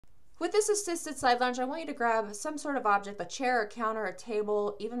With this assisted side lunge, I want you to grab some sort of object, a chair, a counter, a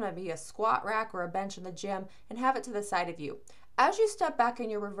table, even maybe a squat rack or a bench in the gym, and have it to the side of you. As you step back in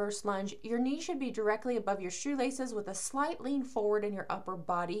your reverse lunge, your knee should be directly above your shoelaces with a slight lean forward in your upper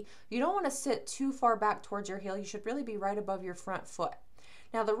body. You don't want to sit too far back towards your heel. You should really be right above your front foot.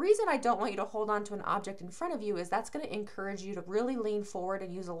 Now, the reason I don't want you to hold on to an object in front of you is that's going to encourage you to really lean forward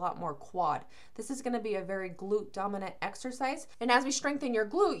and use a lot more quad. This is going to be a very glute dominant exercise. And as we strengthen your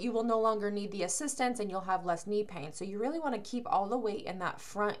glute, you will no longer need the assistance and you'll have less knee pain. So you really want to keep all the weight in that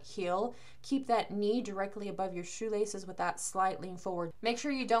front heel. Keep that knee directly above your shoelaces with that slight lean forward. Make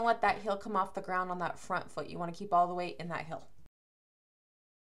sure you don't let that heel come off the ground on that front foot. You want to keep all the weight in that heel.